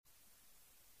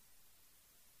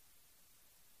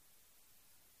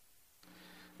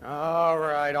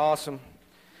Awesome.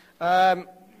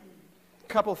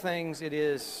 Couple things it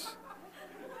is.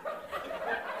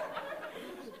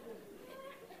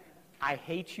 I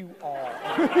hate you all.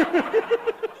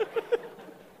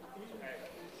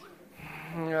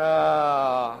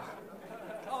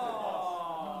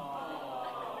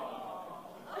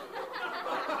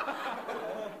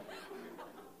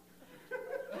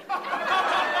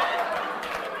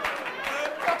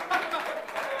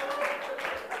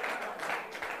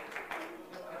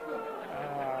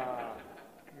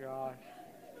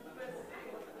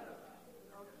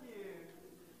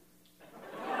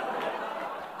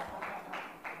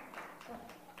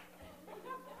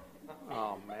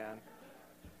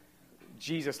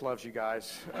 Jesus loves you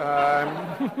guys.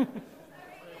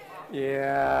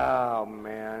 Yeah, oh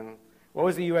man. What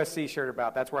was the USC shirt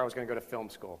about? That's where I was going to go to film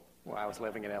school when I was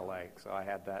living in LA. So I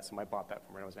had that. Somebody bought that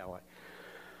for me when I was in LA.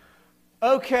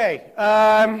 Okay.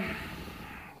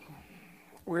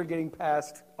 We're getting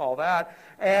past all that.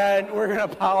 And we're going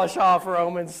to polish off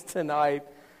Romans tonight.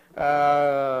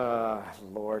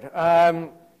 Lord.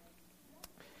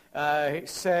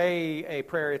 Say a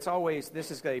prayer.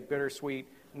 This is a bittersweet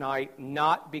night,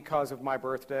 not because of my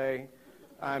birthday.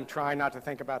 I'm trying not to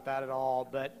think about that at all,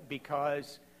 but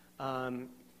because, one,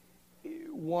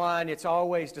 it's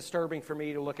always disturbing for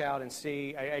me to look out and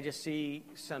see. I just see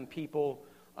some people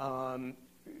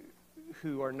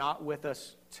who are not with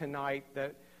us tonight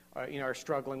that are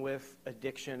struggling with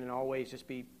addiction, and always just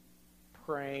be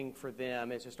praying for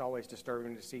them. It's just always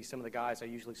disturbing to see some of the guys I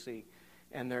usually see,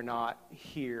 and they're not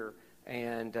here,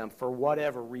 and for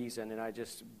whatever reason, and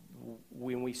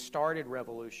when we started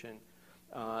Revolution,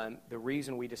 the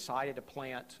reason we decided to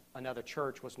plant another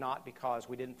church was not because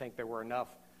we didn't think there were enough,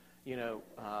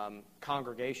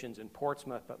 congregations in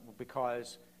Portsmouth, but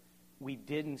because we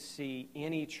didn't see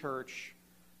any church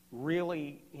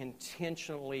really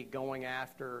intentionally going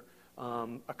after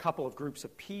a couple of groups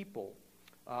of people.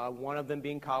 One of them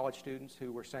being college students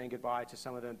who were saying goodbye to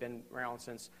some of them, been around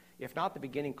since, if not the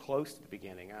beginning, close to the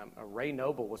beginning. Ray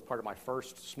Noble was part of my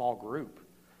first small group,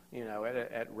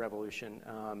 at Revolution.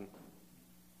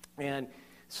 And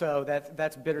so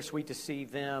that's bittersweet to see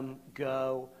them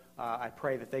go. I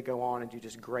pray that they go on and do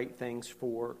just great things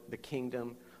for the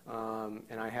kingdom,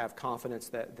 and I have confidence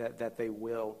that they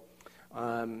will.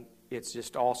 It's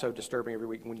just also disturbing every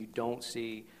week when you don't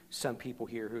see some people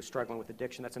here who are struggling with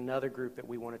addiction. That's another group that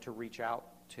we wanted to reach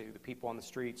out to, the people on the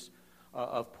streets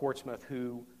of Portsmouth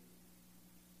who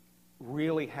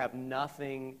really have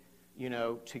nothing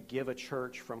to give a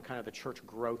church from kind of the church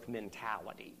growth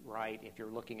mentality, right? If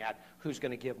you're looking at who's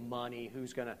going to give money,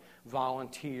 who's going to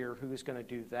volunteer, who's going to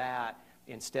do that,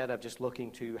 instead of just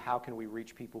looking to how can we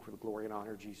reach people for the glory and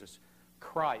honor of Jesus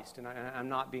Christ. And I'm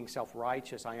not being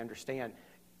self-righteous. I understand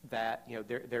that,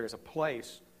 there is a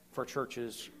place for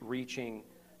churches reaching,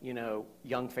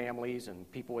 young families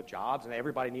and people with jobs, and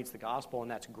everybody needs the gospel,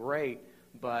 and that's great,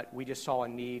 but we just saw a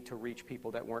need to reach people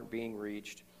that weren't being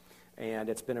reached. And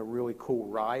it's been a really cool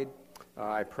ride.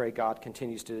 I pray God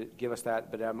continues to give us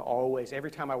that. But I'm always, every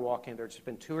time I walk in, there's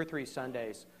been 2 or 3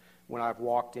 Sundays when I've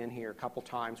walked in here a couple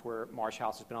times where Marsh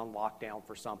House has been on lockdown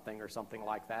for something or something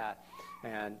like that.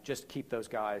 And just keep those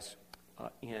guys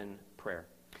in prayer.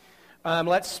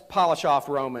 Let's polish off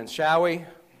Romans, shall we?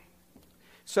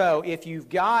 So if you've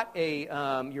got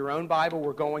your own Bible,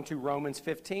 we're going to Romans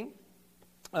 15.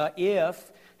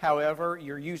 If, however,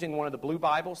 you're using one of the blue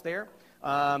Bibles there,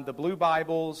 the blue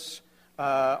Bibles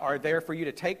are there for you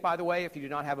to take, by the way. If you do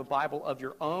not have a Bible of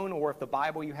your own, or if the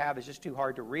Bible you have is just too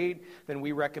hard to read, then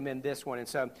we recommend this one. And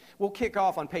so we'll kick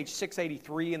off on page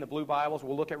 683 in the blue Bibles.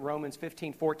 We'll look at Romans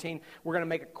 15:14. We're going to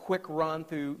make a quick run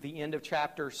through the end of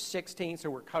chapter 16,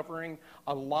 so we're covering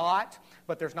a lot,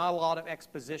 but there's not a lot of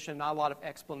exposition, not a lot of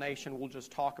explanation. We'll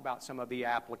just talk about some of the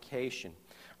application.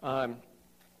 So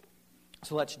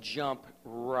let's jump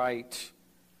right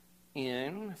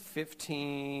in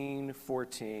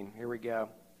 15:14. Here we go.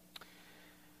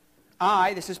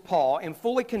 I, this is Paul, am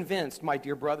fully convinced, my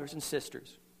dear brothers and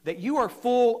sisters, that you are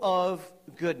full of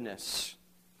goodness.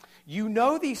 You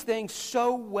know these things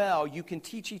so well you can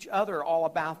teach each other all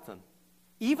about them.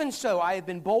 Even so, I have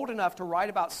been bold enough to write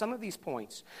about some of these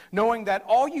points, knowing that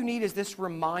all you need is this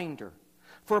reminder.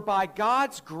 For by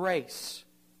God's grace,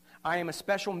 I am a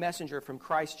special messenger from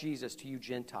Christ Jesus to you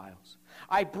Gentiles.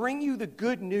 I bring you the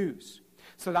good news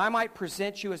so that I might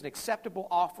present you as an acceptable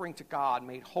offering to God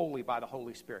made holy by the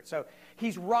Holy Spirit. So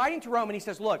he's writing to Rome and he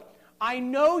says, look, I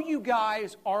know you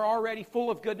guys are already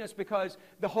full of goodness because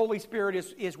the Holy Spirit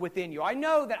is within you. I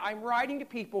know that I'm writing to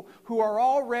people who are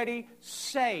already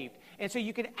saved. And so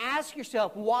you can ask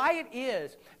yourself why it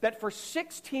is that for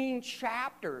 16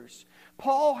 chapters,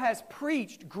 Paul has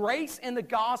preached grace in the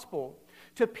gospel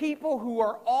to people who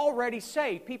are already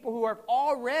saved, people who have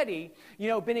already,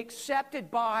 been accepted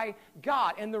by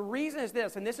God. And the reason is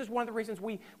this, and this is one of the reasons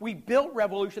we built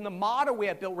Revolution. The motto we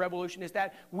have built Revolution is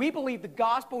that we believe the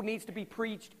gospel needs to be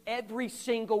preached every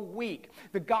single week.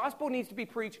 The gospel needs to be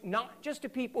preached not just to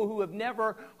people who have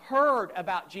never heard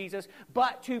about Jesus,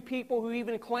 but to people who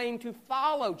even claim to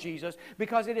follow Jesus,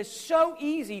 because it is so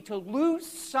easy to lose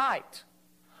sight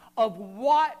of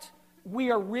what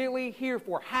we are really here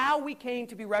for, how we came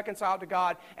to be reconciled to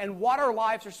God, and what our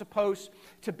lives are supposed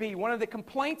to be. One of the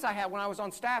complaints I had when I was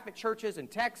on staff at churches in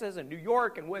Texas and New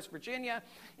York and West Virginia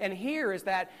and here is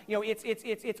that,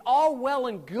 it's all well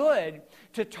and good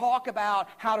to talk about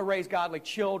how to raise godly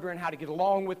children, how to get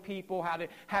along with people, how to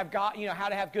have God, how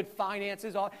to have good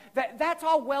finances. That's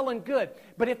all well and good.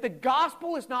 But if the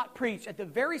gospel is not preached at the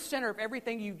very center of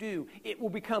everything you do, it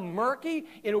will become murky,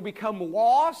 it will become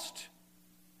lost,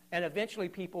 and eventually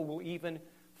people will even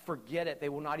forget it. They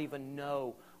will not even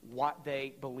know what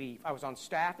they believe. I was on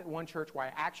staff at one church where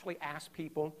I actually asked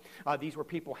people, these were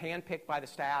people handpicked by the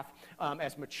staff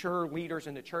as mature leaders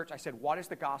in the church. I said, what is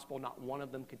the gospel? Not one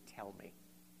of them could tell me.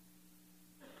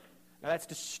 Now that's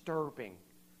disturbing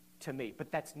to me, but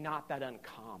that's not that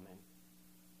uncommon.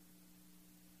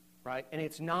 Right? And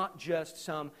it's not just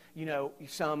some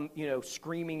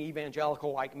screaming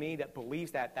evangelical like me that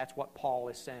believes that. That's what Paul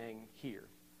is saying here.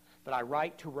 But I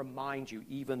write to remind you,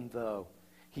 even though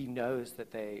he knows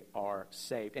that they are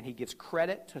saved. And he gives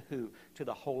credit to who? To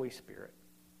the Holy Spirit.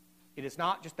 It is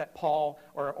not just that Paul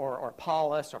or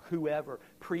Apollos or whoever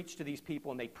preached to these people,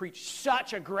 and they preached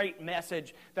such a great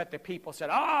message that the people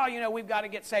said, we've got to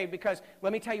get saved. Because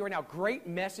let me tell you right now, great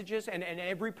messages, and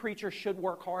every preacher should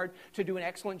work hard to do an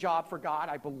excellent job for God.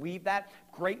 I believe that.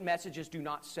 Great messages do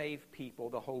not save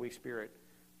people. The Holy Spirit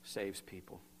saves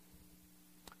people.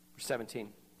 Verse 17.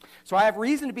 So I have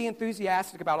reason to be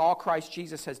enthusiastic about all Christ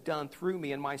Jesus has done through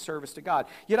me in my service to God.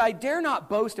 Yet I dare not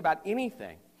boast about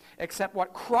anything except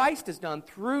what Christ has done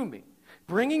through me,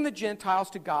 bringing the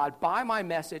Gentiles to God by my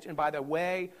message and by the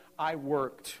way I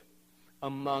worked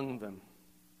among them.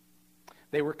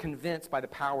 They were convinced by the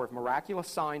power of miraculous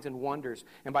signs and wonders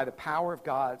and by the power of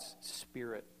God's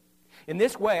Spirit. In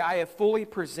this way, I have fully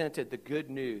presented the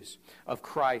good news of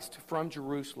Christ from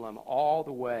Jerusalem all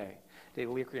the way to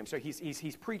Illyricum. So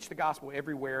he's preached the gospel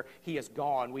everywhere he has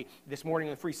gone. This morning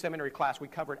in the free seminary class, we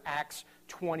covered Acts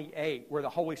 28, where the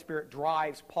Holy Spirit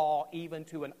drives Paul even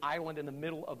to an island in the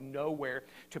middle of nowhere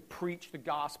to preach the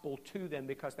gospel to them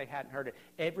because they hadn't heard it.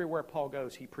 Everywhere Paul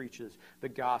goes, he preaches the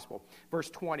gospel. Verse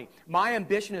 20, my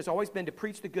ambition has always been to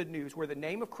preach the good news where the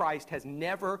name of Christ has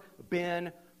never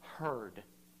been heard.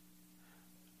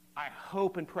 I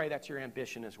hope and pray that's your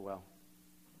ambition as well.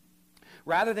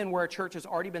 Rather than where a church has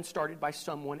already been started by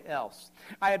someone else.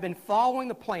 I have been following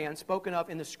the plan spoken of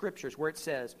in the Scriptures where it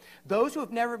says, those who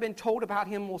have never been told about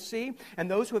him will see, and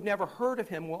those who have never heard of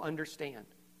him will understand.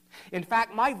 In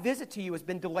fact, my visit to you has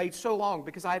been delayed so long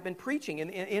because I have been preaching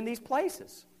in these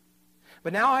places.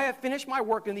 But now I have finished my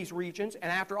work in these regions,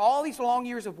 and after all these long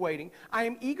years of waiting, I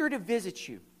am eager to visit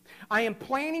you. I am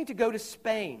planning to go to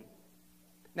Spain.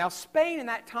 Now, Spain in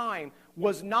that time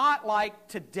was not like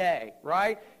today,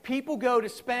 right? People go to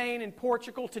Spain and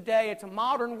Portugal today. It's a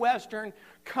modern Western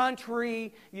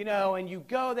country, and you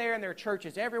go there and there are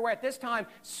churches everywhere. At this time,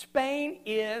 Spain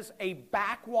is a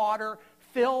backwater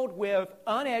filled with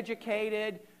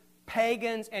uneducated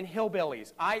pagans and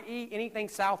hillbillies, i.e. anything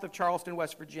south of Charleston,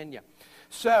 West Virginia.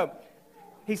 So,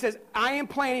 he says, I am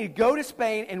planning to go to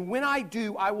Spain, and when I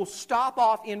do, I will stop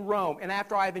off in Rome. And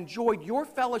after I have enjoyed your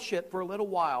fellowship for a little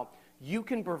while, you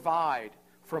can provide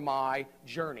for my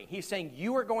journey. He's saying,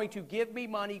 you are going to give me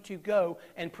money to go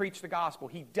and preach the gospel.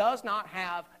 He does not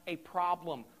have a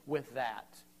problem with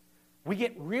that. We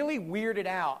get really weirded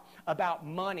out about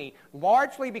money,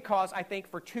 largely because I think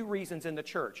for two reasons in the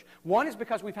church. One is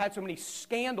because we've had so many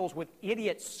scandals with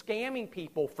idiots scamming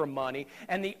people for money,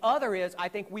 and the other is I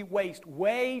think we waste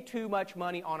way too much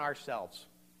money on ourselves.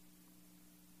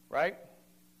 Right?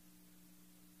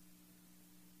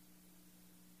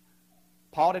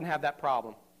 Paul didn't have that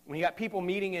problem. When you got people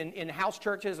meeting in house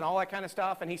churches and all that kind of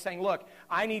stuff, and he's saying, look,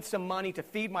 I need some money to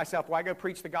feed myself while I go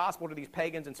preach the gospel to these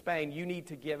pagans in Spain. You need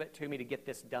to give it to me to get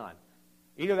this done.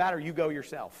 Either that or you go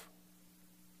yourself.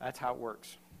 That's how it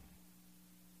works.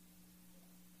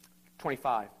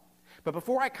 25. But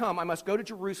before I come, I must go to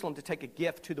Jerusalem to take a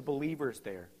gift to the believers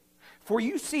there. For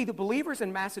you see, the believers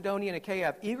in Macedonia and Achaia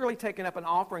have eagerly taken up an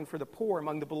offering for the poor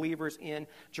among the believers in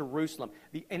Jerusalem.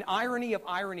 An irony of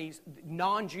ironies,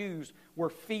 non-Jews were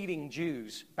feeding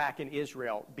Jews back in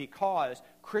Israel because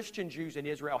Christian Jews in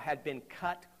Israel had been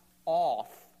cut off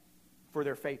for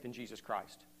their faith in Jesus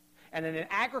Christ. And in an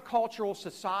agricultural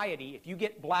society, if you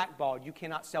get blackballed, you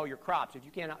cannot sell your crops. If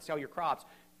you cannot sell your crops,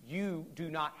 you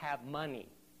do not have money,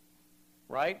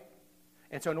 right?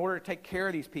 And so in order to take care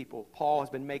of these people, Paul has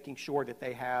been making sure that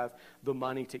they have the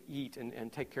money to eat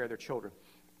and take care of their children.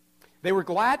 They were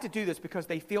glad to do this because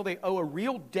they feel they owe a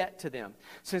real debt to them.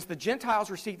 Since the Gentiles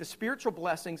receive the spiritual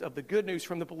blessings of the good news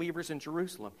from the believers in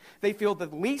Jerusalem, they feel the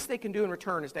least they can do in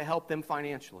return is to help them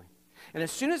financially. And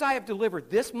as soon as I have delivered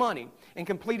this money and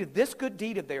completed this good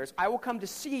deed of theirs, I will come to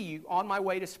see you on my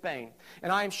way to Spain.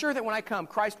 And I am sure that when I come,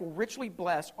 Christ will richly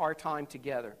bless our time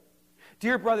together.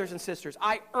 Dear brothers and sisters,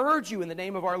 I urge you in the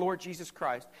name of our Lord Jesus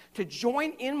Christ to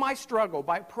join in my struggle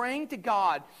by praying to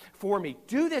God for me.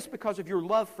 Do this because of your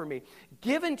love for me,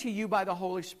 given to you by the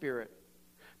Holy Spirit.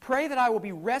 Pray that I will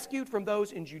be rescued from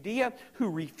those in Judea who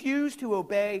refuse to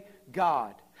obey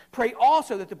God. Pray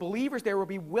also that the believers there will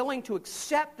be willing to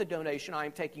accept the donation I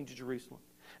am taking to Jerusalem.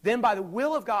 Then by the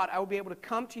will of God, I will be able to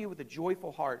come to you with a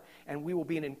joyful heart, and we will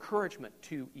be an encouragement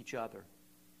to each other.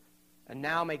 And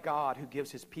now may God, who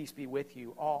gives his peace, be with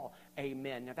you all.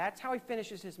 Amen. Now that's how he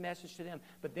finishes his message to them.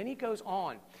 But then he goes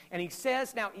on. And he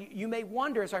says, now you may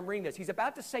wonder as I'm reading this, he's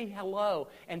about to say hello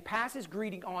and pass his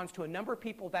greeting on to a number of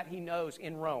people that he knows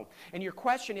in Rome. And your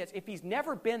question is, if he's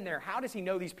never been there, how does he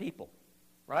know these people?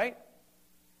 Right?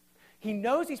 He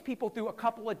knows these people through a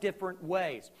couple of different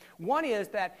ways. One is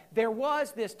that there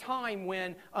was this time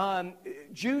when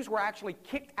Jews were actually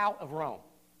kicked out of Rome.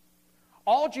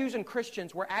 All Jews and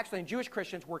Christians were actually, and Jewish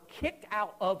Christians were kicked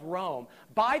out of Rome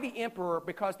by the emperor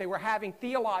because they were having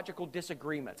theological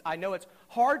disagreements. I know it's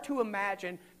hard to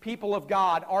imagine people of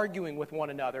God arguing with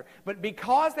one another, but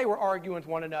because they were arguing with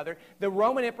one another, the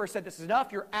Roman emperor said, this is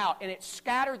enough, you're out, and it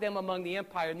scattered them among the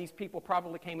empire, and these people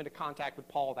probably came into contact with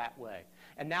Paul that way.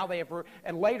 And now they have,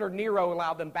 and later Nero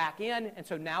allowed them back in, and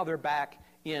so now they're back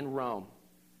in Rome.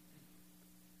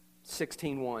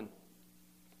 16:1.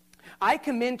 I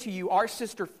commend to you our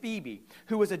sister Phoebe,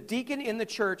 who is a deacon in the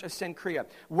church of Cenchrea.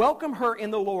 Welcome her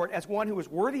in the Lord as one who is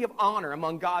worthy of honor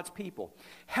among God's people.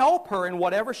 Help her in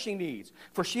whatever she needs,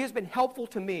 for she has been helpful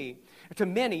to me, to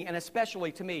many, and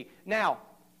especially to me. Now,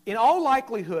 in all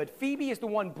likelihood, Phoebe is the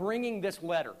one bringing this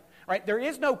letter. Right? There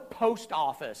is no post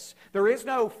office. There is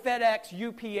no FedEx,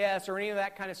 UPS, or any of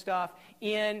that kind of stuff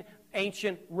in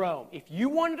ancient Rome. If you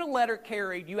wanted a letter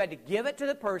carried, you had to give it to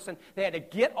the person. They had to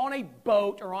get on a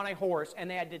boat or on a horse, and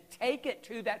they had to take it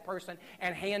to that person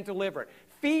and hand deliver it.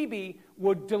 Phoebe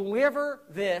would deliver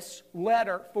this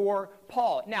letter for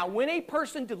Paul. Now, when a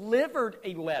person delivered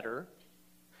a letter,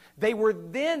 they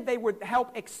would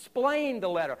help explain the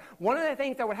letter. One of the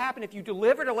things that would happen if you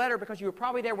delivered a letter, because you were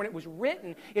probably there when it was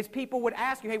written, is people would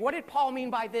ask you, hey, what did Paul mean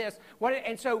by this?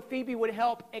 And so Phoebe would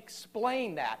help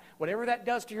explain that. Whatever that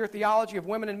does to your theology of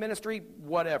women in ministry,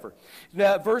 whatever.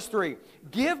 Now, verse 3,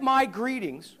 give my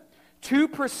greetings to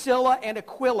Priscilla and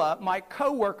Aquila, my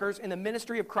co-workers in the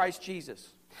ministry of Christ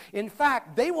Jesus. In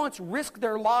fact, they once risked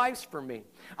their lives for me.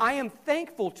 I am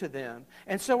thankful to them,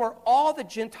 and so are all the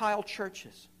Gentile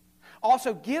churches.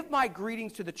 Also, give my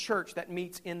greetings to the church that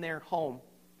meets in their home.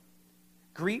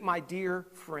 Greet my dear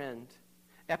friend,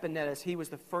 Epaenetus. He was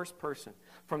the first person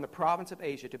from the province of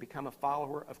Asia to become a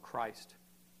follower of Christ.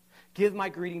 Give my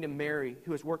greeting to Mary,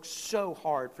 who has worked so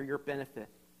hard for your benefit.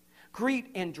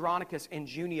 Greet Andronicus and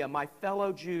Junia, my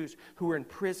fellow Jews who are in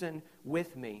prison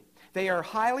with me. They are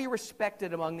highly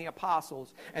respected among the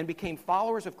apostles and became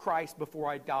followers of Christ before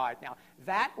I died. Now,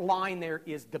 that line there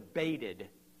is debated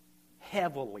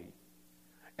heavily.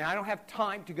 And I don't have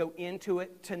time to go into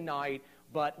it tonight,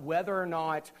 but whether or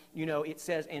not, it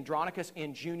says Andronicus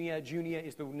and Junia. Junia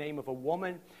is the name of a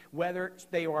woman. Whether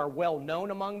they are well known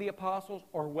among the apostles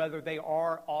or whether they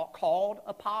are all called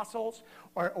apostles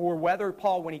or whether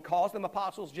Paul, when he calls them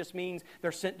apostles, just means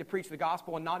they're sent to preach the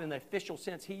gospel and not in the official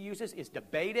sense he uses, is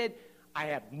debated. I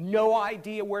have no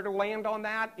idea where to land on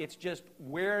that. It's just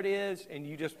where it is, and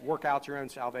you just work out your own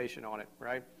salvation on it,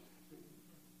 right?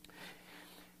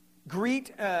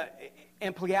 Greet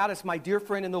Ampliatus, my dear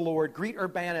friend in the Lord. Greet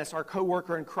Urbanus, our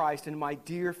co-worker in Christ, and my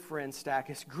dear friend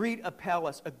Stachys. Greet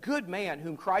Apelles, a good man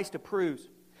whom Christ approves.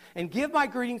 And give my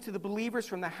greetings to the believers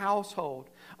from the household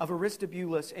of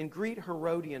Aristobulus, and greet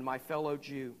Herodion, my fellow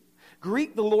Jew.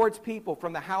 Greet the Lord's people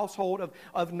from the household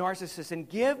of Narcissus, and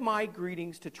give my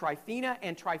greetings to Tryphena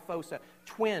and Tryphosa,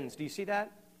 twins. Do you see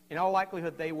that? In all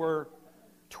likelihood, they were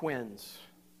twins.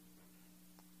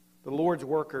 the Lord's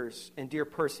workers, and dear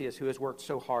Perseus, who has worked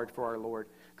so hard for our Lord.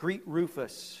 Greet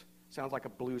Rufus, sounds like a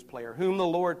blues player, whom the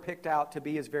Lord picked out to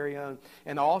be his very own,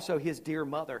 and also his dear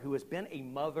mother, who has been a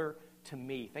mother to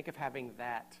me. Think of having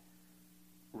that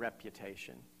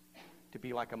reputation, to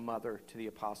be like a mother to the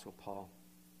Apostle Paul.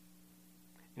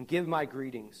 And give my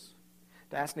greetings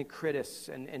to Asyncritus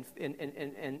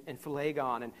and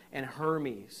Phlegon and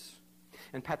Hermes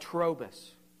and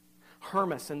Patrobus,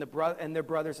 Hermas and their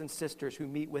brothers and sisters who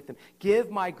meet with them. Give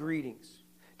my greetings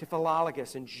to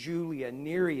Philologus and Julia,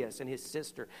 Nereus and his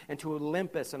sister, and to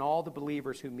Olympus and all the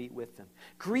believers who meet with them.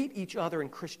 Greet each other in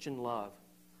Christian love.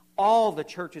 All the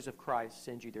churches of Christ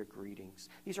send you their greetings.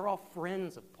 These are all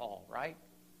friends of Paul, right?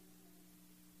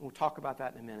 We'll talk about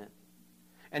that in a minute.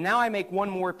 And now I make one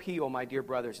more appeal, my dear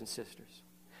brothers and sisters.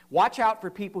 Watch out for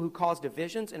people who cause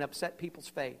divisions and upset people's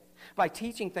faith by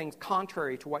teaching things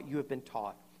contrary to what you have been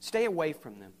taught. Stay away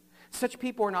from them. Such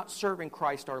people are not serving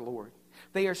Christ our Lord.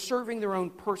 They are serving their own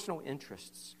personal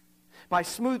interests. By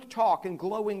smooth talk and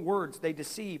glowing words, they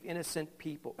deceive innocent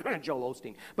people. Joel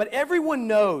Osteen. But everyone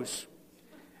knows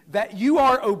that you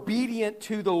are obedient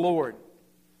to the Lord.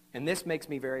 And this makes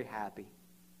me very happy.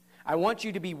 I want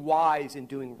you to be wise in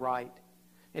doing right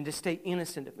and to stay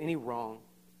innocent of any wrong.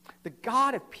 The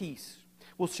God of peace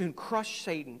will soon crush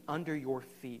Satan under your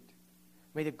feet.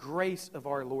 May the grace of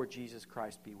our Lord Jesus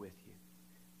Christ be with you.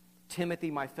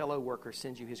 Timothy, my fellow worker,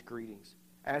 sends you his greetings,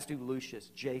 as do Lucius,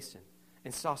 Jason,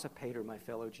 and Sosipater, my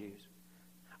fellow Jews.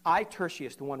 I,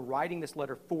 Tertius, the one writing this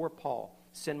letter for Paul,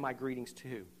 send my greetings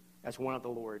too, as one of the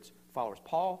Lord's followers.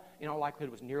 Paul, in all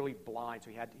likelihood, was nearly blind, so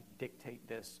he had to dictate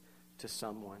this to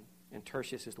someone. And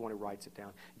Tertius is the one who writes it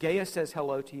down. Gaius says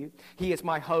hello to you. He is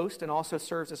my host and also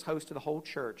serves as host to the whole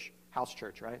church, house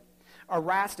church, right?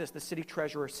 Erastus, the city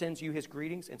treasurer, sends you his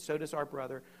greetings, and so does our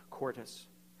brother Quartus.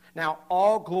 Now,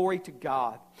 all glory to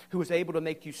God, who is able to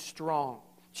make you strong,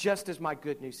 just as my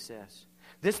good news says.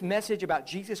 This message about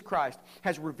Jesus Christ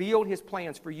has revealed his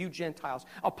plans for you Gentiles,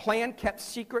 a plan kept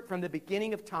secret from the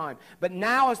beginning of time. But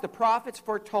now, as the prophets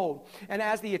foretold, and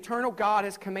as the eternal God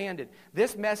has commanded,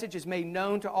 this message is made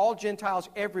known to all Gentiles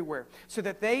everywhere, so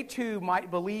that they too might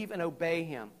believe and obey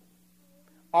him.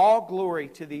 All glory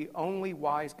to the only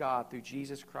wise God through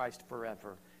Jesus Christ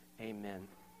forever. Amen.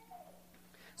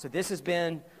 So this has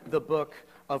been the book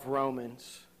of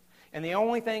Romans. And the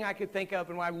only thing I could think of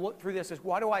when I looked through this is,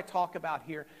 what do I talk about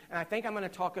here? And I think I'm going to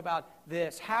talk about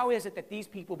this. How is it that these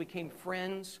people became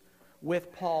friends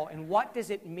with Paul? And what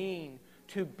does it mean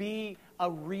to be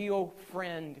a real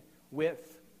friend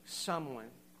with someone?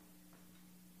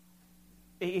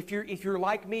 If you're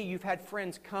like me, you've had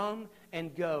friends come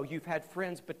and go. You've had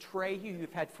friends betray you.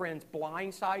 You've had friends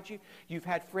blindside you. You've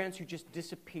had friends who just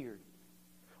disappeared.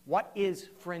 What is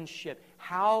friendship?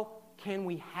 How can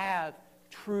we have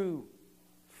true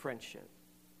friendship?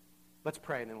 Let's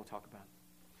pray and then we'll talk about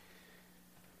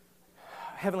it.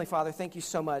 Heavenly Father, thank you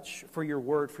so much for your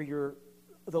word, for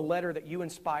the letter that you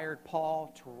inspired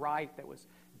Paul to write, that was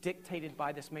dictated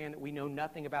by this man that we know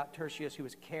nothing about, Tertius, who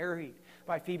was carried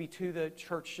by Phoebe to the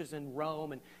churches in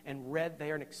Rome and read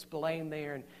there and explained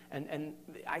there. And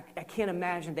I can't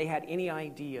imagine they had any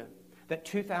idea that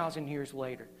 2,000 years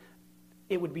later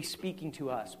it would be speaking to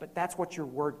us. But that's what your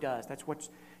word does.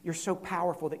 You're so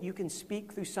powerful that you can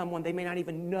speak through someone. They may not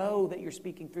even know that you're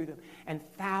speaking through them. And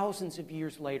thousands of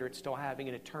years later, it's still having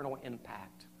an eternal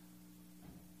impact.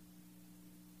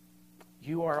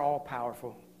 You are all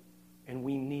powerful, and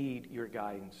we need your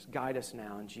guidance. Guide us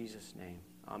now in Jesus' name.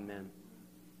 Amen.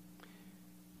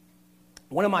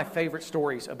 One of my favorite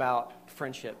stories about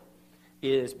friendship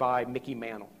is by Mickey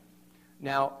Mantle.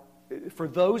 Now, for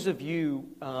those of you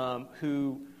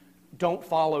who don't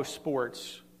follow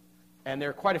sports, and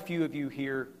there are quite a few of you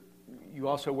here, you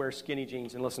also wear skinny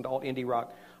jeans and listen to alt indie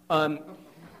rock.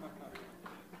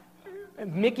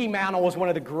 Mickey Mantle was one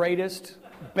of the greatest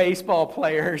baseball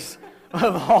players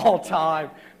of all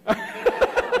time.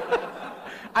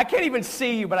 I can't even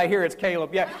see you, but I hear it's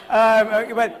Caleb. Yeah,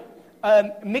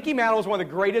 Mickey Mantle was one of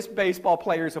the greatest baseball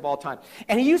players of all time.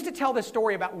 And he used to tell this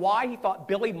story about why he thought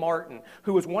Billy Martin,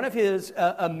 who was one of his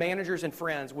managers and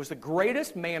friends, was the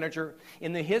greatest manager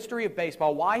in the history of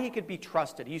baseball, why he could be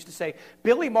trusted. He used to say,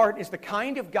 Billy Martin is the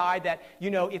kind of guy that,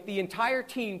 if the entire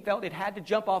team felt it had to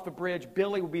jump off a bridge,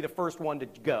 Billy would be the first one to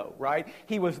go, right?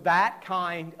 He was that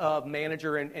kind of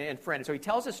manager and friend. So he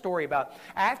tells a story about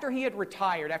after he had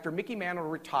retired, after Mickey Mantle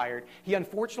retired, he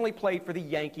unfortunately played for the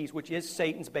Yankees, which is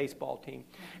Satan's baseball baseball team.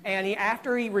 And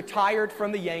after he retired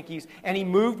from the Yankees, and he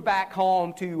moved back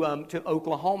home to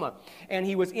Oklahoma. And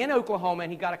he was in Oklahoma,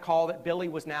 and he got a call that Billy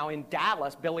was now in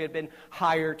Dallas. Billy had been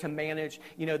hired to manage,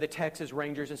 the Texas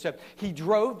Rangers and stuff. He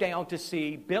drove down to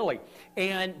see Billy.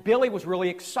 And Billy was really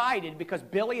excited because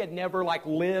Billy had never,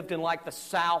 lived in, the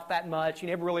South that much. He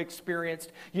never really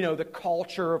experienced, the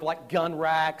culture of, gun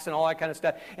racks and all that kind of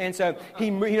stuff. And so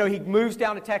he moves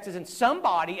down to Texas, and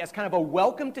somebody, as kind of a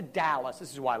welcome to Dallas,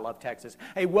 this is why I love Texas,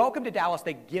 a welcome to Dallas,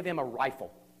 they give him a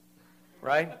rifle,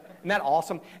 right? Isn't that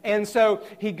awesome? And so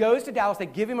he goes to Dallas, they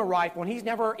give him a rifle, and he's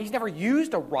never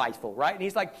used a rifle, right? And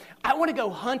he's like, I want to go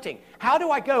hunting. How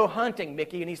do I go hunting,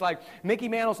 Mickey? And he's like, Mickey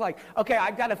Mantle's like, okay,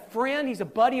 I've got a friend, he's a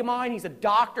buddy of mine, he's a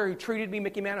doctor who treated me.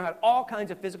 Mickey Mantle had all kinds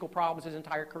of physical problems his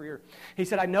entire career. He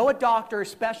said, I know a doctor, a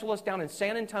specialist down in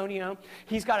San Antonio.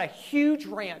 He's got a huge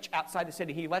ranch outside the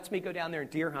city. He lets me go down there and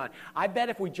deer hunt. I bet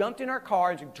if we jumped in our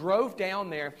cars and drove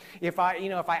down there, if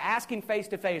I ask him face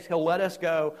to face, he'll let us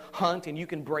go hunt and you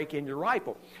can break in your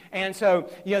rifle. And so,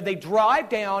 they drive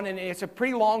down, and it's a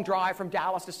pretty long drive from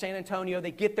Dallas to San Antonio.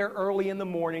 They get there early in the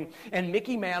morning, and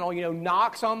Mickey Mantle,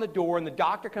 knocks on the door, and the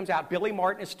doctor comes out. Billy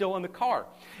Martin is still in the car.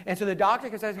 And so the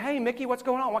doctor says, hey, Mickey, what's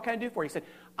going on? What can I do for you? He said,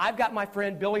 I've got my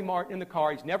friend Billy Martin in the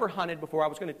car. He's never hunted before. I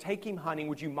was going to take him hunting.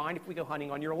 Would you mind if we go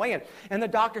hunting on your land? And the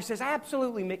doctor says,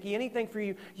 absolutely, Mickey, anything for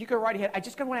you. You go right ahead. I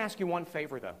just want to ask you one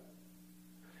favor, though.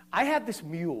 I have this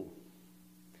mule.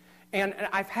 And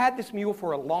I've had this mule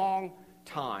for a long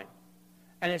time.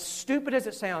 And as stupid as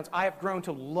it sounds, I have grown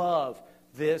to love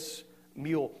this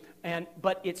mule.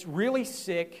 But it's really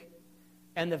sick,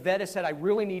 and the vet has said I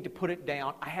really need to put it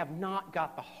down. I have not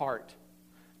got the heart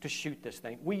to shoot this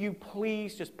thing. Will you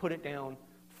please just put it down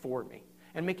for me?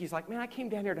 And Mickey's like, man, I came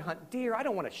down here to hunt deer. I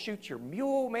don't want to shoot your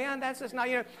mule, man. That's just not,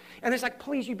 And it's like,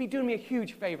 please, you'd be doing me a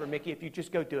huge favor, Mickey, if you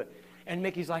just go do it. And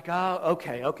Mickey's like, oh,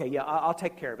 okay, yeah, I'll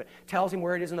take care of it. Tells him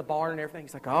where it is in the barn and everything.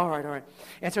 He's like, all right.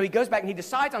 And so he goes back, and he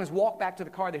decides on his walk back to the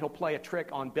car that he'll play a trick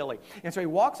on Billy. And so he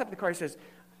walks up to the car and says,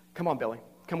 come on, Billy,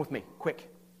 come with me,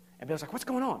 quick. And Billy's like, what's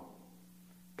going on?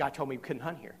 Guy told me we couldn't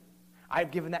hunt here.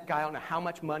 I've given that guy, I don't know how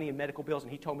much money in medical bills,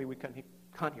 and he told me we couldn't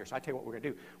hunt here. So I tell you what we're going to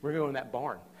do. We're going to go in that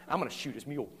barn. I'm going to shoot his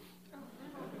mule.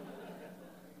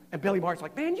 And Billy Martin's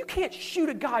like, man, you can't shoot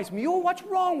a guy's mule. What's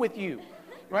wrong with you?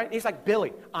 Right? And he's like,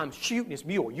 Billy, I'm shooting his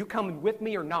mule. You coming with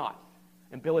me or not?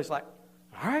 And Billy's like,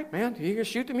 all right, man, you're going to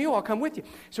shoot the mule. I'll come with you.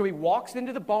 So he walks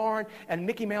into the barn, and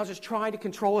Mickey Mantle's just trying to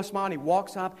control his mind. He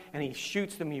walks up, and he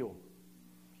shoots the mule.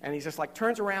 And he's just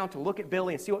turns around to look at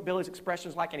Billy and see what Billy's expression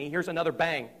is like, and he hears another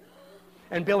bang.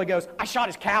 And Billy goes, I shot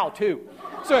his cow, too.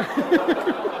 So...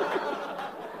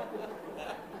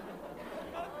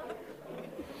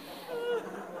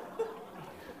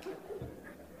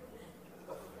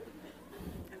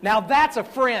 Now that's a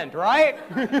friend, right?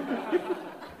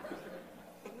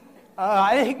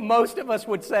 I think most of us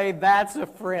would say that's a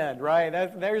friend, right?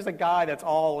 There's a guy that's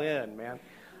all in, man.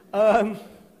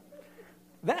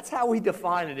 That's how we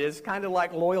define it. It's kind of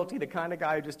like loyalty, the kind of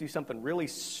guy who just do something really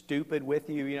stupid with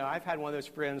you. I've had one of those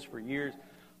friends for years.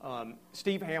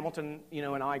 Steve Hamilton,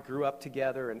 and I grew up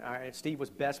together, and Steve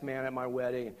was best man at my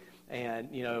wedding,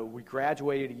 and we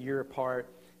graduated a year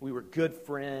apart. We were good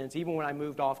friends. Even when I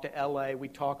moved off to L.A.,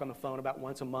 we'd talk on the phone about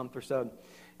once a month or so.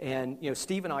 And,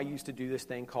 Steve and I used to do this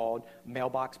thing called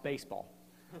mailbox baseball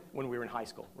when we were in high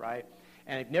school, right?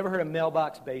 And if you've never heard of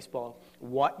mailbox baseball,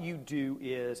 what you do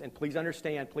is, and please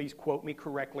understand, please quote me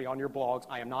correctly on your blogs,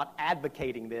 I am not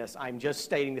advocating this. I'm just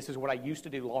stating this is what I used to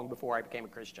do long before I became a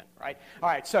Christian, right? All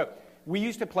right, so we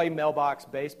used to play mailbox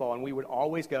baseball, and we would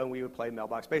always go and we would play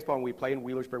mailbox baseball, and we'd play in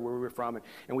Wheelersburg, where we were from,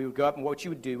 and we would go up, and what you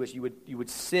would do is you would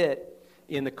sit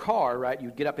in the car, right?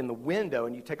 You'd get up in the window,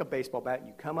 and you take a baseball bat,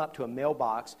 you come up to a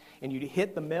mailbox, and you'd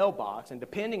hit the mailbox, and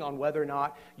depending on whether or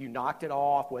not you knocked it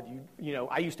off, whether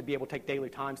I used to be able to take Daily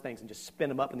Times things and just spin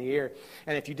them up in the air,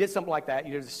 and if you did something like that,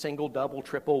 you did a single, double,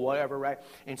 triple, whatever, right?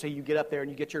 And so you get up there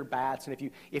and you get your bats,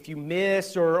 and if you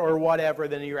miss or whatever,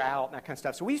 then you're out and that kind of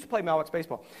stuff. So we used to play mailbox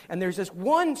baseball, and there's this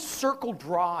one circle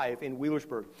drive in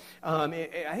Wheelersburg. I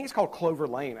think it's called Clover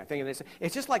Lane, I think, and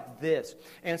it's just like this.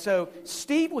 And so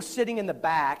Steve was sitting in the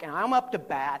back, and I'm up to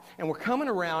bat, and we're coming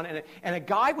around, and a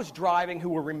guy was driving who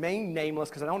will remain nameless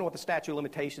because I don't know what the statute of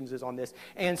limitations is on this.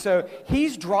 And so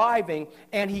he's driving,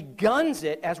 and he guns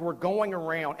it as we're going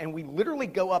around, and we literally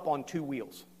go up on two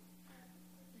wheels.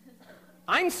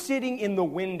 I'm sitting in the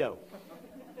window.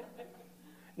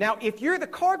 Now, if the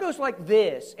car goes like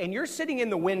this, and you're sitting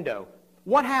in the window,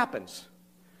 what happens?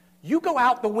 You go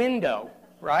out the window,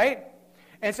 right?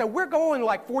 And so we're going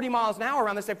like 40 miles an hour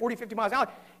around this, say 40, 50 miles an hour.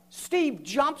 Steve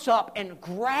jumps up and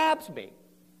grabs me.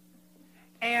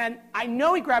 And I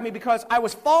know he grabbed me because I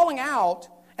was falling out,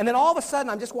 and then all of a sudden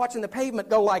I'm just watching the pavement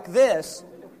go like this,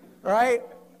 right?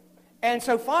 And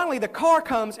so finally the car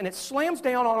comes and it slams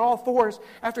down on all fours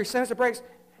after he slams the brakes,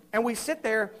 and we sit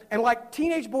there, and like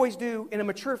teenage boys do in a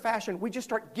mature fashion, we just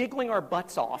start giggling our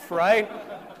butts off, right?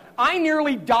 I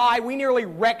nearly die, we nearly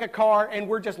wreck a car, and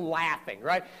we're just laughing,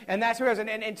 right? And that's who it is.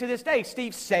 And to this day,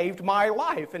 Steve saved my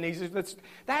life. And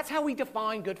that's how we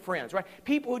define good friends, right?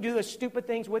 People who do the stupid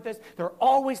things with us, they're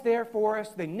always there for us.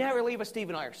 They never leave us. Steve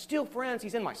and I are still friends.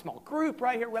 He's in my small group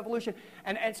right here at Revolution.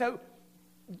 And so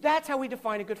that's how we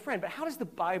define a good friend. But how does the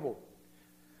Bible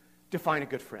define a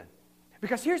good friend?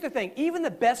 Because here's the thing. Even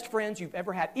the best friends you've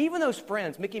ever had, even those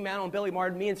friends, Mickey Mantle and Billy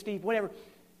Martin, me and Steve, whatever,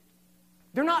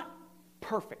 they're not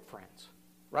perfect friends,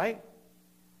 right?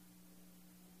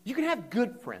 You can have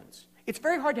good friends. It's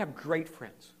very hard to have great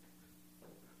friends.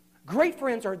 Great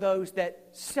friends are those that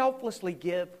selflessly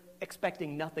give,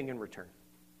 expecting nothing in return.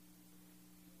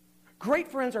 Great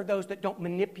friends are those that don't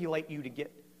manipulate you to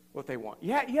get what they want.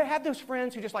 You have those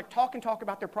friends who just like talk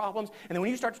about their problems, and then when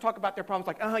you start to talk about their problems,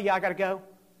 like, yeah, I got to go,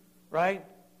 right?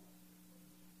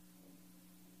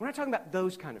 We're not talking about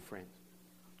those kind of friends.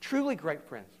 Truly great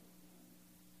friends.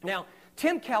 Now,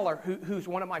 Tim Keller, who's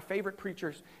one of my favorite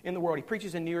preachers in the world, he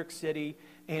preaches in New York City,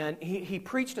 and he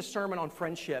preached a sermon on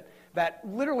friendship that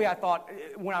literally I thought,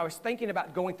 when I was thinking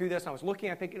about going through this, I was looking,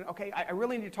 I'm thinking, okay, I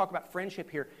really need to talk about friendship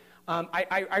here.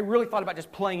 I really thought about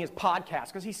just playing his podcast,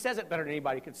 because he says it better than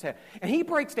anybody could say it. And he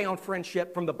breaks down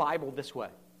friendship from the Bible this way.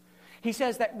 He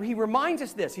says that, he reminds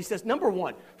us this, he says, number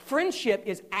one, friendship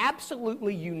is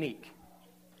absolutely unique.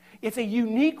 It's a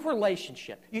unique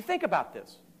relationship. You think about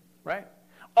this, right?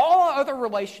 All other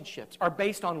relationships are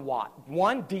based on what?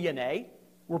 One, DNA.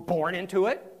 We're born into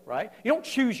it, right? You don't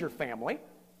choose your family,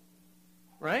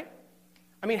 right?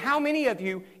 I mean, how many of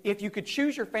you, if you could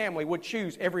choose your family, would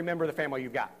choose every member of the family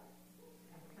you've got?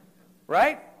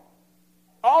 Right?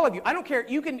 All of you. I don't care.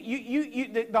 You can.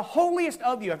 The holiest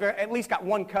of you have at least got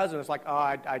one cousin that's like,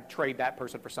 I'd trade that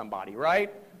person for somebody,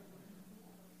 right?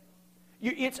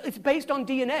 It's based on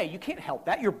DNA. You can't help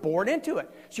that. You're born into it.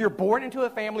 So you're born into a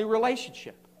family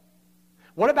relationship.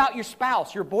 What about your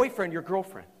spouse, your boyfriend, your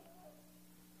girlfriend?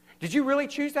 Did you really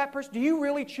choose that person? Do you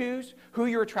really choose who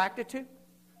you're attracted to?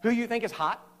 Who you think is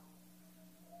hot?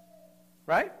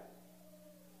 Right?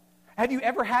 Have you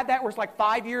ever had that where it's like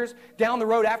 5 years down the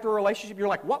road after a relationship, you're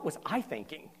like, what was I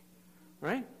thinking?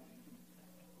 Right?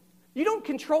 You don't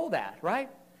control that, right?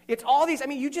 It's all these,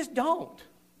 you just don't.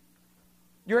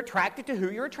 You're attracted to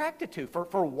who you're attracted to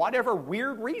for whatever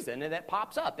weird reason, and that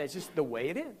pops up. That's just the way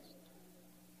it is.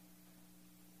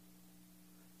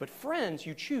 But friends,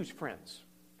 you choose friends.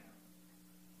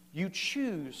 You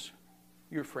choose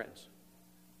your friends.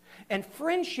 And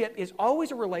friendship is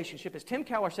always a relationship. As Tim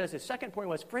Keller says, his second point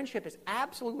was friendship is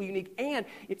absolutely unique, and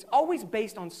it's always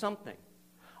based on something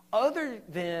other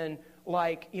than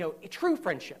true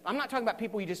friendship. I'm not talking about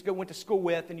people you just went to school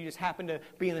with and you just happen to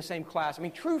be in the same class.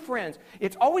 True friends,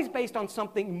 it's always based on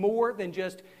something more than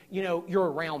just,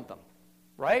 you're around them,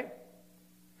 right?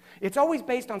 It's always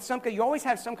based on something. You always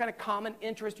have some kind of common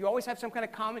interest. You always have some kind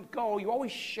of common goal. You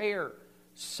always share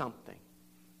something.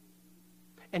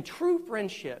 And true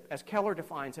friendship, as Keller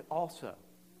defines it also,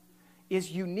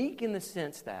 is unique in the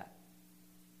sense that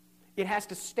it has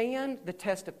to stand the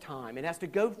test of time. It has to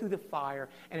go through the fire,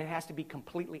 and it has to be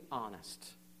completely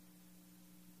honest.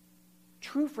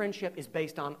 True friendship is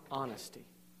based on honesty.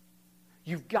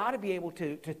 You've got to be able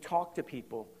to talk to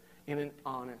people in an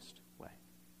honest way.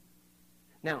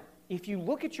 Now, if you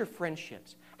look at your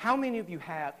friendships, how many of you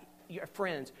have your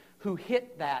friends who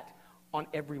hit that on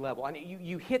every level?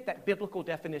 You hit that biblical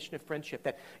definition of friendship,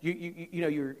 that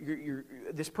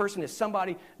this person is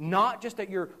somebody not just that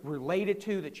you're related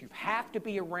to, that you have to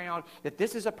be around, that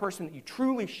this is a person that you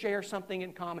truly share something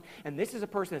in common, and this is a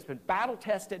person that's been battle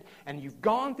tested, and you've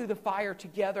gone through the fire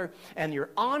together, and you're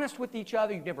honest with each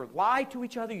other, you never lie to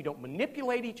each other, you don't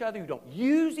manipulate each other, you don't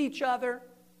use each other.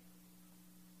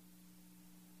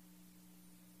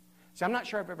 See, I'm not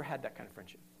sure I've ever had that kind of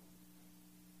friendship.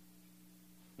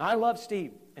 Now, I love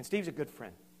Steve, and Steve's a good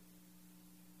friend.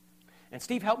 And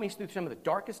Steve helped me through some of the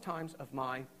darkest times of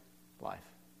my life.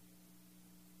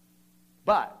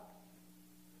 But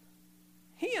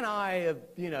he and I have,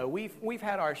 we've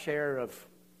had our share of,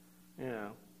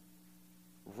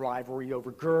 rivalry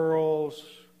over girls,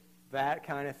 that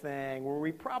kind of thing, where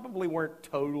we probably weren't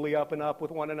totally up and up with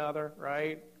one another,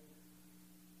 right?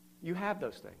 You have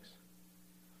those things.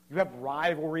 You have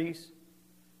rivalries,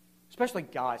 especially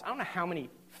guys. I don't know how many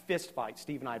fist fights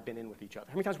Steve and I have been in with each other.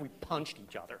 How many times we punched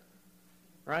each other,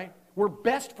 right? We're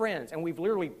best friends, and we've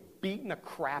literally beating the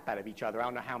crap out of each other. I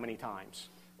don't know how many times,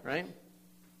 right?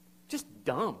 Just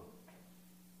dumb.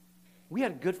 We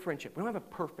had a good friendship. We don't have a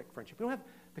perfect friendship. We don't have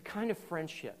the kind of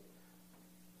friendship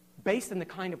based on the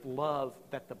kind of love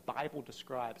that the Bible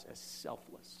describes as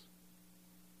selfless.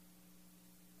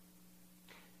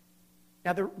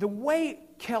 Now, the way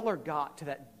Keller got to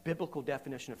that biblical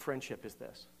definition of friendship is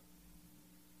this.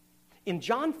 In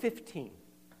John 15,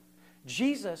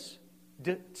 Jesus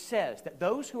says that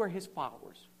those who are his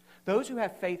followers, those who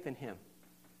have faith in him,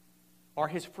 are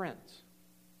his friends.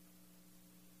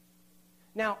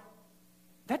 Now,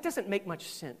 that doesn't make much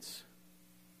sense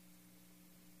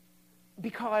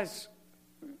because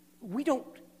we don't,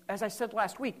 as I said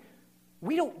last week,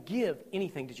 we don't give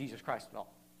anything to Jesus Christ at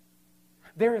all.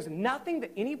 There is nothing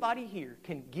that anybody here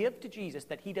can give to Jesus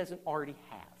that he doesn't already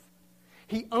have.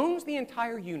 He owns the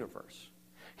entire universe.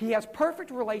 He has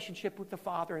perfect relationship with the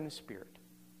Father and the Spirit.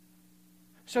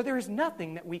 So there is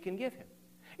nothing that we can give him.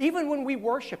 Even when we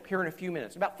worship here in a few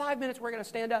minutes, about 5 minutes, we're going to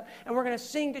stand up and we're going to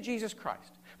sing to Jesus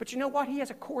Christ. But you know what? He has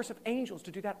a chorus of angels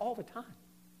to do that all the time.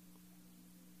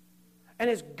 And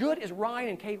as good as Ryan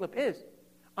and Caleb is,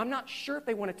 I'm not sure if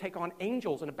they want to take on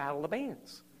angels in a battle of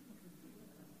bands.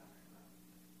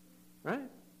 Right?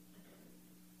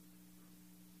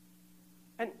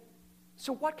 And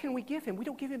so what can we give him? We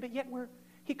don't give him, but yet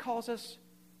he calls us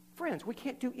friends. We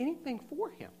can't do anything for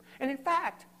him. And in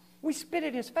fact, we spit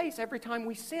in his face every time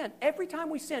we sin. Every time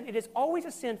we sin, it is always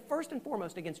a sin first and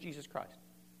foremost against Jesus Christ.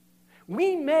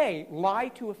 We may lie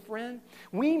to a friend.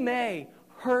 We may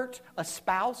hurt a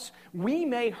spouse. We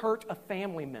may hurt a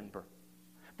family member.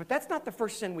 But that's not the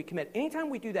first sin we commit. Anytime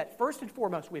we do that, first and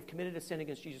foremost, we have committed a sin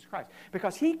against Jesus Christ.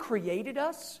 Because he created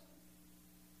us.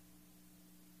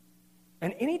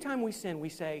 And anytime we sin, we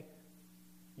say,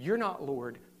 you're not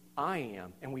Lord, I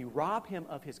am. And we rob him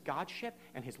of his godship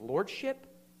and his lordship.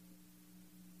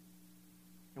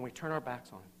 And we turn our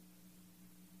backs on him.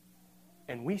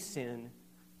 And we sin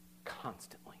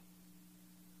constantly.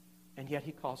 And yet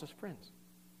he calls us friends.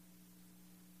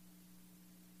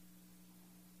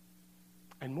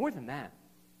 And more than that,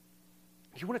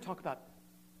 if you want to talk about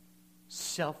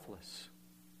selfless,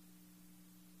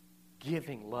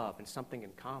 giving love and something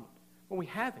in common, what we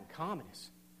have in common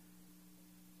is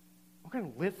we're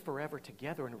going to live forever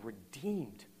together in a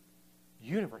redeemed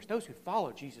universe. Those who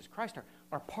follow Jesus Christ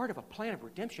are part of a plan of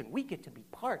redemption. We get to be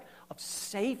part of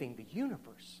saving the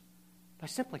universe by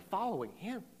simply following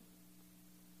him.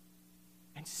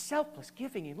 And selfless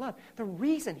giving in love. The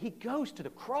reason he goes to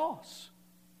the cross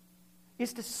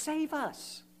is to save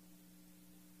us.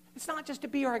 It's not just to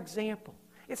be our example.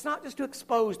 It's not just to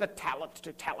expose the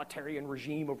totalitarian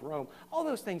regime of Rome. All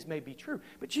those things may be true.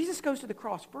 But Jesus goes to the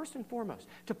cross first and foremost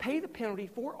to pay the penalty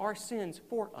for our sins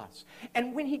for us.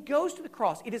 And when he goes to the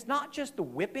cross, it is not just the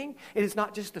whipping, it is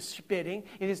not just the spitting,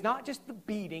 it is not just the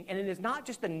beating, and it is not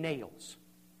just the nails.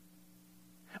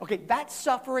 Okay, that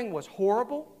suffering was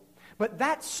horrible, but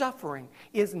that suffering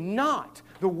is not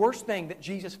the worst thing that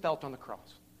Jesus felt on the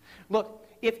cross. Look,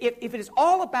 if it is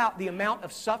all about the amount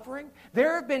of suffering,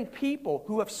 there have been people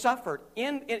who have suffered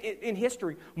in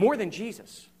history more than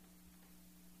Jesus.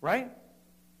 Right?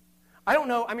 I don't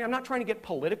know. I mean, I'm not trying to get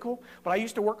political, but I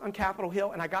used to work on Capitol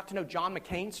Hill, and I got to know John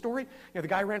McCain's story. You know, the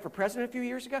guy who ran for president a few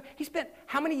years ago. He spent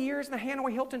how many years in the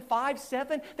Hanoi Hilton? 5,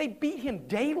 7? They beat him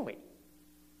daily.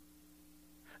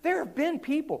 There have been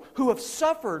people who have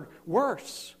suffered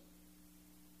worse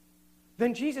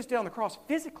than Jesus did on the cross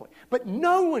physically. But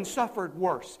no one suffered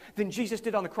worse than Jesus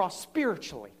did on the cross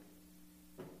spiritually.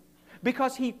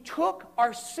 Because he took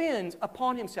our sins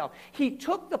upon himself. He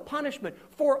took the punishment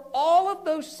for all of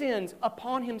those sins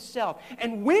upon himself.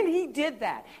 And when he did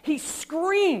that, he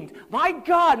screamed, my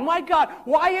God,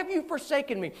 why have you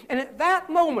forsaken me?" And at that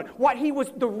moment,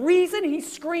 the reason he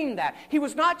screamed that, he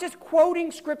was not just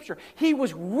quoting Scripture. He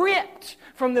was ripped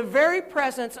from the very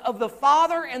presence of the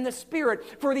Father and the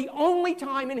Spirit for the only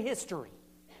time in history.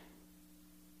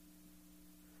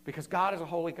 Because God is a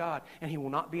holy God, and he will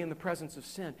not be in the presence of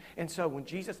sin. And so when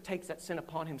Jesus takes that sin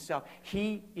upon himself,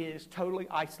 he is totally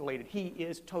isolated. He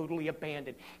is totally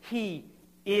abandoned. He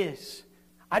is.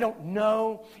 I don't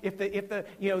know if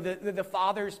the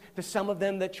fathers, some of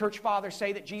them, the church fathers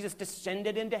say that Jesus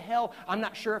descended into hell. I'm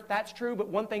not sure if that's true, but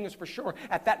one thing is for sure.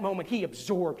 At that moment, he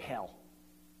absorbed hell.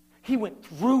 He went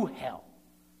through hell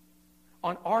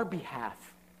on our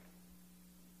behalf.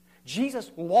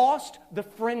 Jesus lost the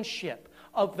friendship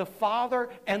of the Father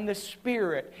and the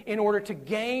Spirit in order to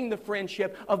gain the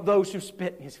friendship of those who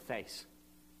spit in his face.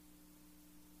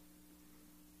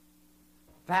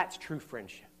 That's true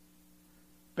friendship,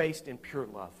 based in pure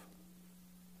love.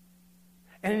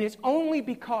 And it is only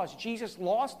because Jesus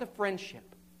lost the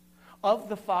friendship of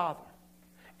the Father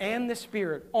and the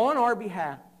Spirit on our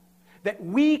behalf, that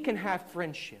we can have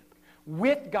friendship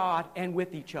with God and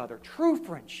with each other. True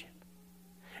friendship.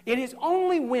 It is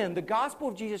only when the gospel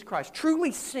of Jesus Christ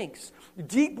truly sinks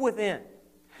deep within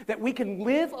that we can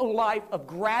live a life of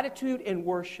gratitude and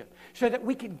worship, so that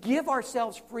we can give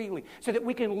ourselves freely, so that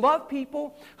we can love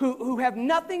people who have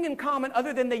nothing in common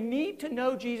other than they need to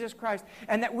know Jesus Christ,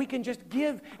 and that we can just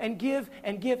give and give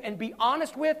and give and be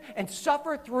honest with and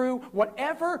suffer through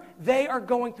whatever they are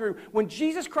going through. When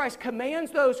Jesus Christ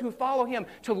commands those who follow Him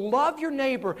to love your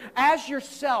neighbor as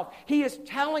yourself, He is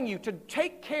telling you to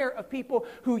take care of people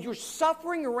who you're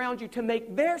suffering around you, to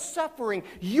make their suffering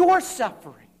your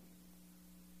suffering.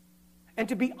 And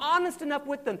to be honest enough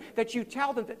with them that you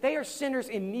tell them that they are sinners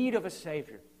in need of a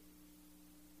Savior.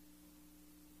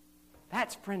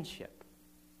 That's friendship.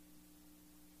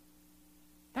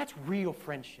 That's real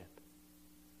friendship.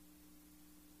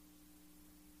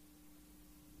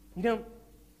 You know,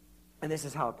 and this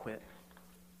is how I'll quit.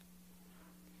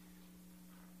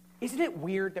 Isn't it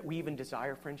weird that we even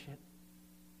desire friendship?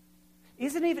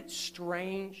 Isn't it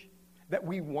strange that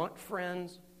we want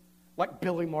friends like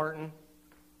Billy Martin?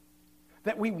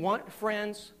 That we want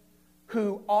friends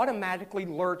who automatically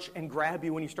lurch and grab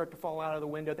you when you start to fall out of the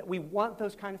window. That we want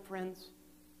those kind of friends.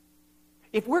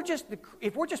 If we're just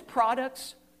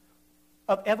products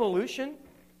of evolution,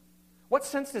 what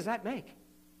sense does that make?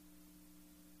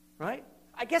 Right?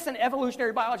 I guess an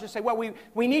evolutionary biologist say, well,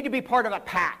 we need to be part of a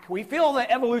pack. We feel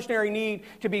the evolutionary need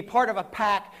to be part of a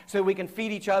pack so that we can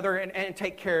feed each other and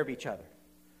take care of each other.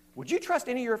 Would you trust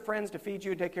any of your friends to feed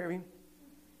you and take care of you?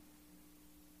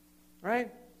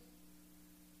 Right?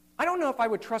 I don't know if I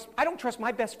would trust, I don't trust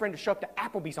my best friend to show up to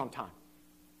Applebee's on time.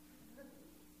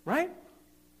 Right?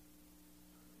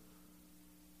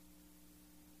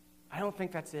 I don't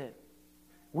think that's it.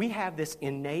 We have this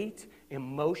innate,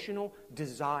 emotional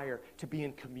desire to be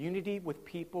in community with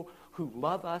people who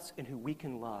love us and who we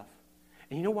can love.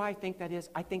 And you know why I think that is?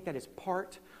 I think that is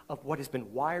part of what has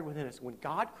been wired within us. When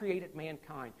God created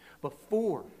mankind,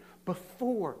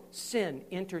 before sin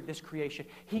entered this creation,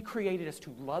 He created us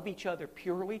to love each other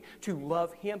purely, to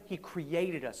love Him. He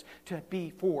created us to be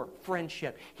for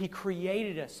friendship. He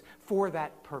created us for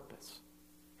that purpose.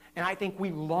 And I think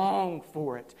we long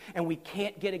for it, and we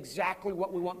can't get exactly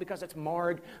what we want because it's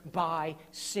marred by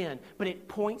sin. But it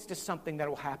points to something that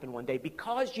will happen one day.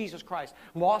 Because Jesus Christ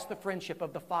lost the friendship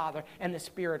of the Father and the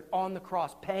Spirit on the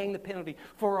cross, paying the penalty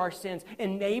for our sins,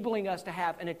 enabling us to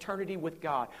have an eternity with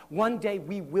God. One day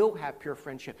we will have pure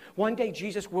friendship. One day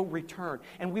Jesus will return,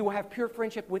 and we will have pure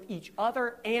friendship with each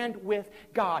other and with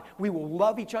God. We will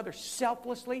love each other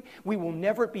selflessly. We will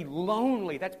never be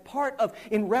lonely. That's part of,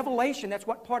 in Revelation, that's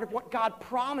what part of what God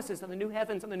promises in the new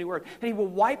heavens and the new earth. That He will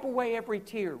wipe away every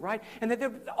tear, right? And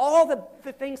that all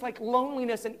the things like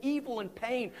loneliness and evil and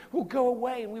pain will go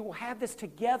away, and we will have this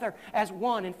together as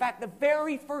one. In fact, the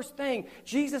very first thing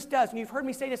Jesus does, and you've heard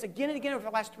me say this again and again over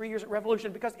the last 3 years at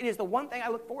Revolution, because it is the one thing I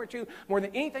look forward to more than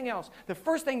anything else. The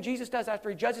first thing Jesus does after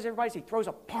He judges everybody is He throws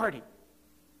a party.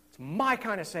 It's my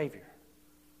kind of Savior.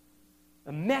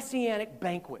 A messianic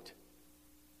banquet.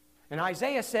 And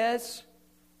Isaiah says,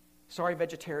 sorry,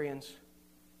 vegetarians,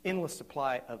 endless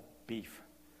supply of beef.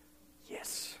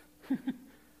 Yes.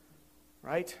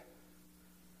 Right?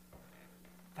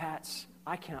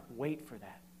 I cannot wait for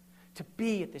that. To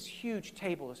be at this huge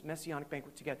table, this messianic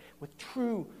banquet together with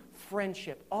true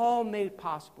friendship, all made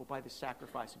possible by the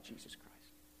sacrifice of Jesus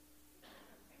Christ.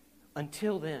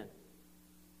 Until then,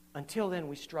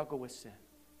 we struggle with sin.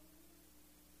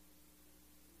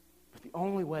 But the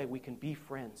only way we can be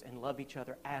friends and love each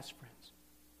other as friends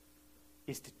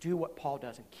is to do what Paul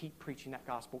does and keep preaching that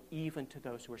gospel even to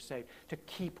those who are saved, to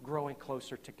keep growing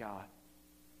closer to God,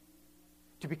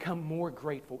 to become more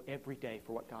grateful every day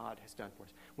for what God has done for us.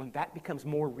 When that becomes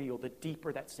more real, the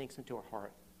deeper that sinks into our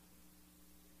heart,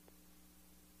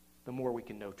 the more we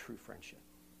can know true friendship.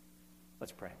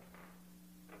 Let's pray.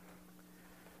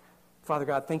 Father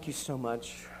God, thank you so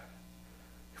much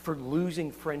for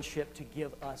losing friendship to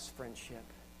give us friendship.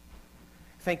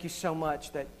 Thank you so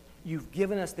much that you've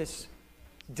given us this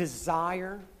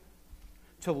desire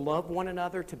to love one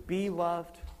another, to be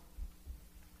loved,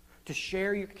 to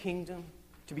share your kingdom,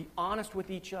 to be honest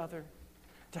with each other,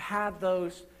 to have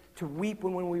those, to weep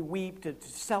when we weep, to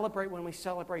celebrate when we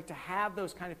celebrate, to have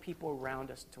those kind of people around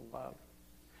us to love.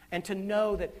 And to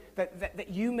know that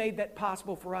you made that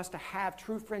possible for us to have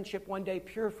true friendship one day,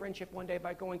 pure friendship one day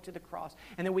by going to the cross.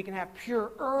 And that we can have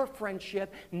purer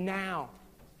friendship now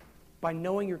by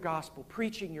knowing your gospel,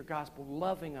 preaching your gospel,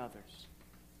 loving others.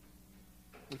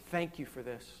 We thank you for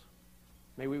this.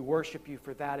 May we worship you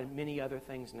for that and many other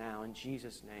things now. In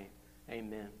Jesus' name,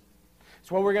 Amen.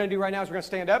 So what we're going to do right now is we're going to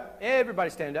stand up. Everybody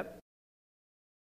stand up.